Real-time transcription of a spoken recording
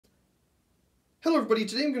Hello everybody,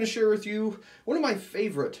 today I'm going to share with you one of my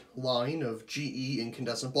favorite line of GE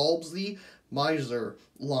incandescent bulbs, the Miser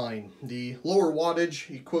line. The lower wattage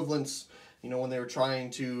equivalents, when they were trying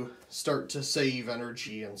to start to save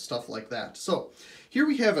energy and stuff like that. So here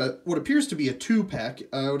we have what appears to be a 2-pack.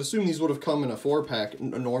 I would assume these would have come in a 4-pack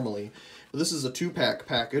normally. But this is a 2-pack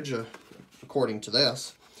package, according to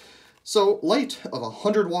this. So, light of a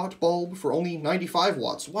 100-watt bulb for only 95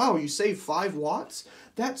 watts. Wow, you save 5 watts?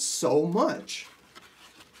 That's so much.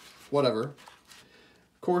 Whatever.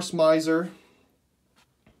 Of course, Miser.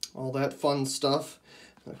 All that fun stuff.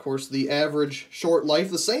 Of course, the average short life,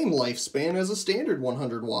 the same lifespan as a standard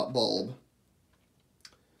 100-watt bulb.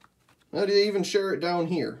 Now, do they even share it down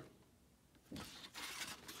here?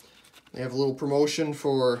 They have a little promotion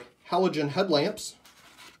for halogen headlamps.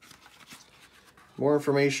 More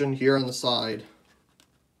information here on the side.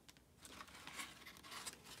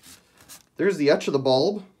 There's the etch of the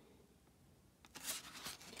bulb.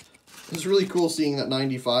 It's really cool seeing that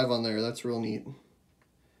 95 on there. That's real neat.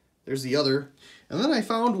 There's the other. And then I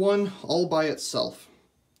found one all by itself.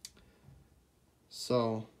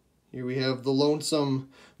 So here we have the lonesome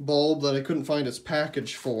bulb that I couldn't find its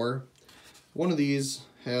package for. One of these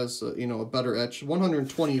has, a better etch.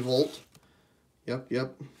 120 volt. Yep.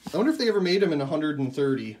 I wonder if they ever made them in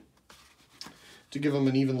 130 to give them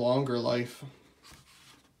an even longer life.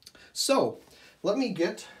 So, let me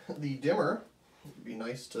get the dimmer. It'd be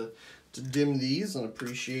nice to dim these and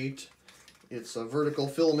appreciate its vertical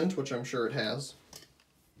filament, which I'm sure it has.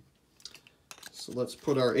 So let's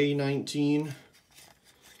put our A19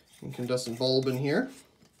 incandescent bulb in here.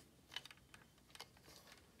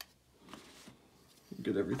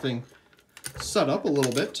 Get everything set up a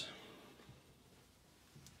little bit.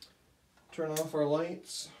 Turn off our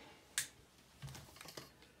lights.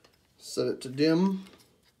 Set it to dim.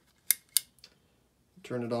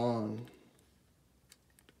 Turn it on.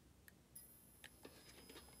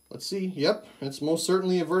 Let's see. Yep, it's most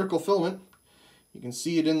certainly a vertical filament. You can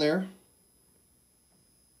see it in there.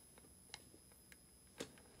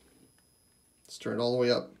 Let's turn it all the way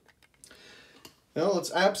up. Well,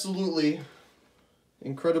 it's absolutely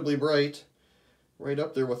incredibly bright. Right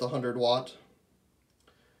up there with 100 watt.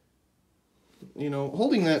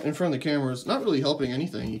 Holding that in front of the camera is not really helping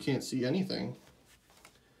anything. You can't see anything.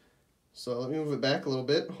 So let me move it back a little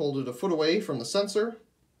bit. Hold it a foot away from the sensor.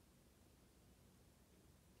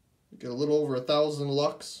 Get a little over 1,000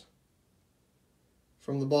 lux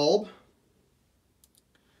from the bulb.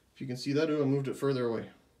 If you can see that, I moved it further away.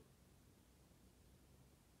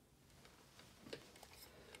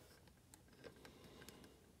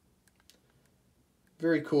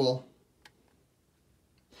 Very cool.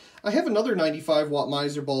 I have another 95 watt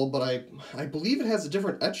Miser bulb, but I believe it has a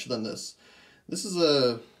different etch than this. This is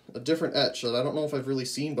a different etch that I don't know if I've really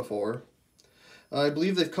seen before. I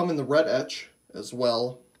believe they've come in the red etch as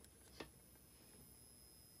well.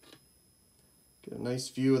 Get a nice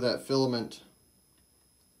view of that filament.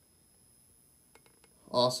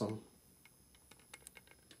 Awesome.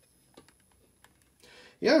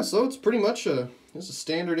 Yeah, so it's pretty much it's a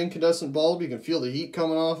standard incandescent bulb. You can feel the heat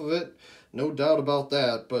coming off of it. No doubt about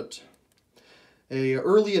that, but an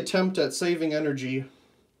early attempt at saving energy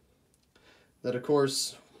that, of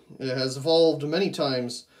course, it has evolved many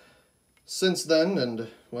times since then, and,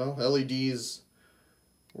 well, LEDs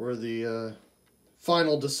were the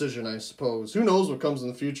final decision, I suppose. Who knows what comes in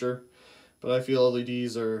the future, but I feel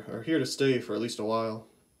LEDs are here to stay for at least a while.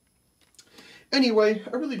 Anyway,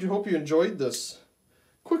 I really do hope you enjoyed this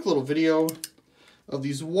quick little video of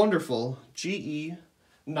these wonderful GE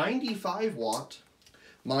 95 watt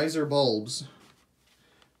Miser bulbs.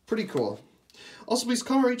 Pretty cool. Also, please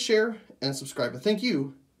comment, rate, share, and subscribe. And thank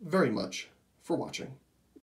you very much for watching.